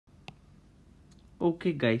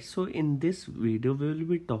Okay guys, so in this video we will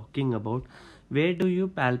be talking about where do you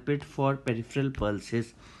palpate for peripheral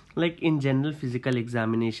pulses. Like in general physical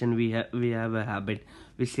examination we have a habit.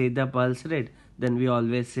 We say the pulse rate, then we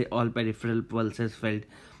always say all peripheral pulses felt.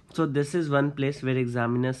 So this is one place where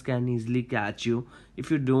examiners can easily catch you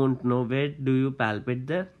if you don't know where do you palpate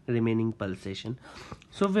the remaining pulsation.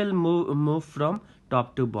 So we'll move from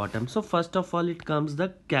top to bottom. So first of all it comes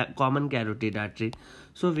the common carotid artery.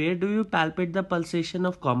 So where do you palpate the pulsation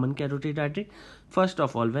of common carotid artery? First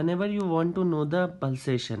of all, whenever you want to know the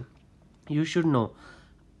pulsation, you should know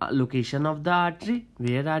location of the artery,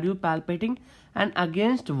 where are you palpating, and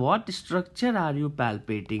against what structure are you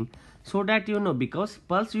palpating, so that you know, because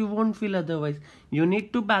pulse you won't feel otherwise. You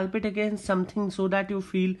need to palpate against something so that you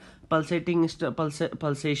feel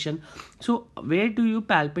pulsation. So where do you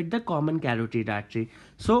palpate the common carotid artery?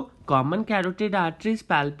 So common carotid artery is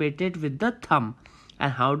palpated with the thumb.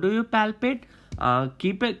 And how do you palpate?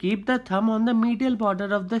 Keep the thumb on the medial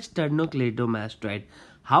border of the sternocleidomastoid.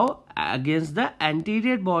 How? Against the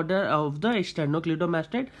anterior border of the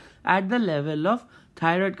sternocleidomastoid at the level of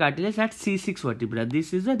thyroid cartilage at C6 vertebra.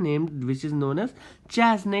 This is a name which is known as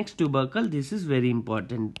Chasnake's tubercle. This is very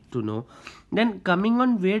important to know. Then coming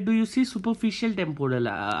on, where do you see superficial temporal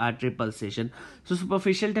artery pulsation? So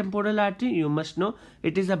superficial temporal artery, you must know,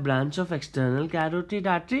 it is a branch of external carotid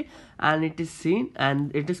artery, and it is seen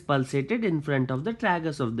and it is pulsated in front of the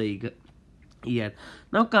tragus of the ear.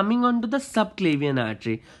 Now coming on to the subclavian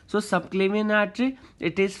artery. So subclavian artery,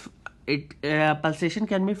 pulsation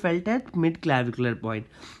can be felt at mid clavicular point.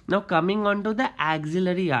 Now coming on to the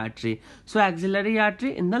axillary artery. So axillary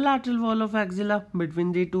artery in the lateral wall of axilla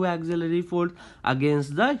between the two axillary folds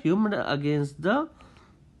against the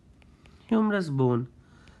humerus bone.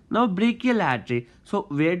 Now brachial artery. So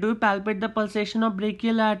where do you palpate the pulsation of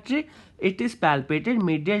brachial artery? It is palpated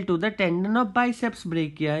medial to the tendon of biceps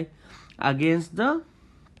brachii against the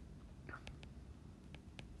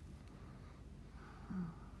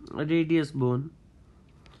radius bone.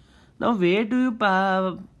 Now where do you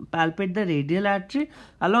palpate the radial artery?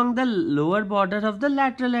 Along the lower border of the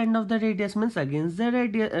lateral end of the radius, means against the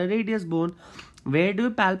radius bone. Where do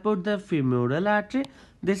you palpate the femoral artery?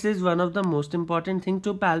 This is one of the most important thing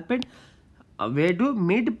to palpate. Where do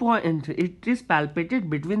midpoint? It is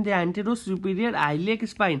palpated between the anterior superior iliac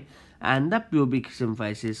spine and the pubic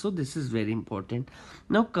symphysis. So this is very important.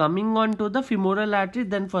 Now coming on to the femoral artery,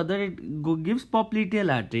 then further it gives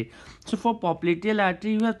popliteal artery. So for popliteal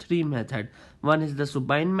artery you have three methods. One is the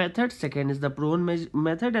supine method, second is the prone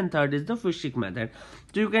method, and third is the Fuchsik method.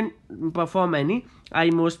 So you can perform any. I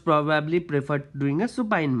most probably prefer doing a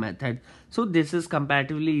supine method. So this is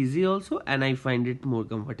comparatively easy also, and I find it more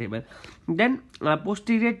comfortable. Then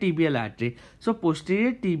posterior tibial artery. So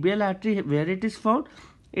posterior tibial artery, where it is found?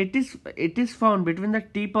 It is found between the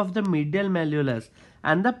tip of the medial malleolus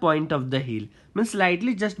and the point of the heel, means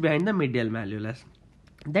slightly just behind the medial malleolus.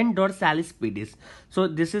 Then dorsalis pedis. So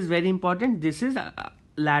this is very important. This is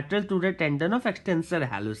lateral to the tendon of extensor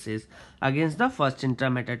hallucis against the first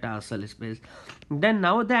intrametatarsal space. Then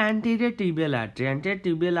now the anterior tibial artery. Anterior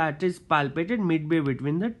tibial artery is palpated midway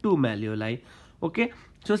between the two malleoli. Okay,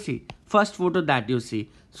 so see, first photo that you see.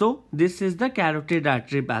 So this is the carotid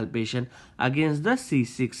artery palpation against the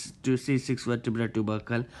C6 to C6 vertebra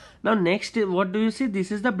tubercle. Now next, what do you see?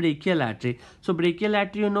 This is the brachial artery. So brachial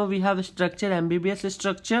artery, you know, we have a structure, MBBS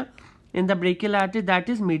structure in the brachial artery, that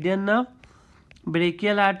is median nerve,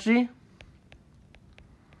 brachial artery,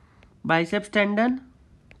 biceps tendon,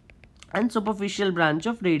 and superficial branch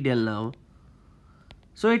of radial nerve.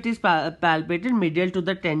 So it is palpated medial to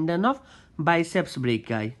the tendon of biceps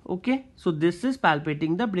brachii. Okay, so this is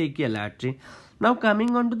palpating the brachial artery. Now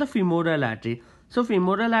coming on to the femoral artery. So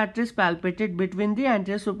femoral artery is palpated between the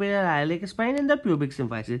anterior superior iliac spine and the pubic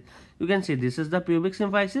symphysis. You can see this is the pubic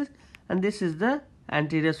symphysis and this is the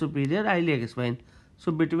anterior superior iliac spine.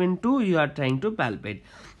 So between two you are trying to palpate.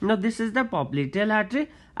 Now this is the popliteal artery,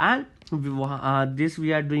 and this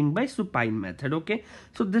we are doing by supine method. Okay,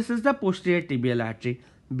 so this is the posterior tibial artery.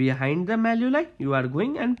 Behind the malleoli you are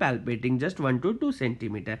going and palpating just 1 to 2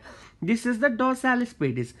 centimeter. This is the dorsalis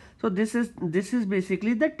pedis. So this is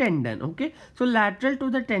basically the tendon. Okay, so lateral to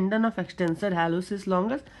the tendon of extensor hallucis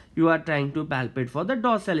longus you are trying to palpate for the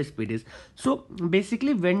dorsalis pedis. So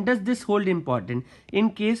basically, when does this hold important?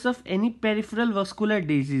 In case of any peripheral vascular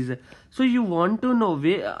disease, so you want to know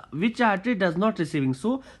which artery does not receiving,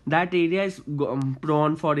 so that area is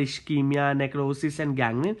prone for ischemia, necrosis and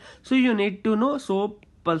gangrene. So you need to know. So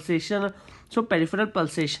peripheral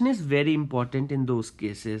pulsation is very important in those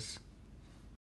cases.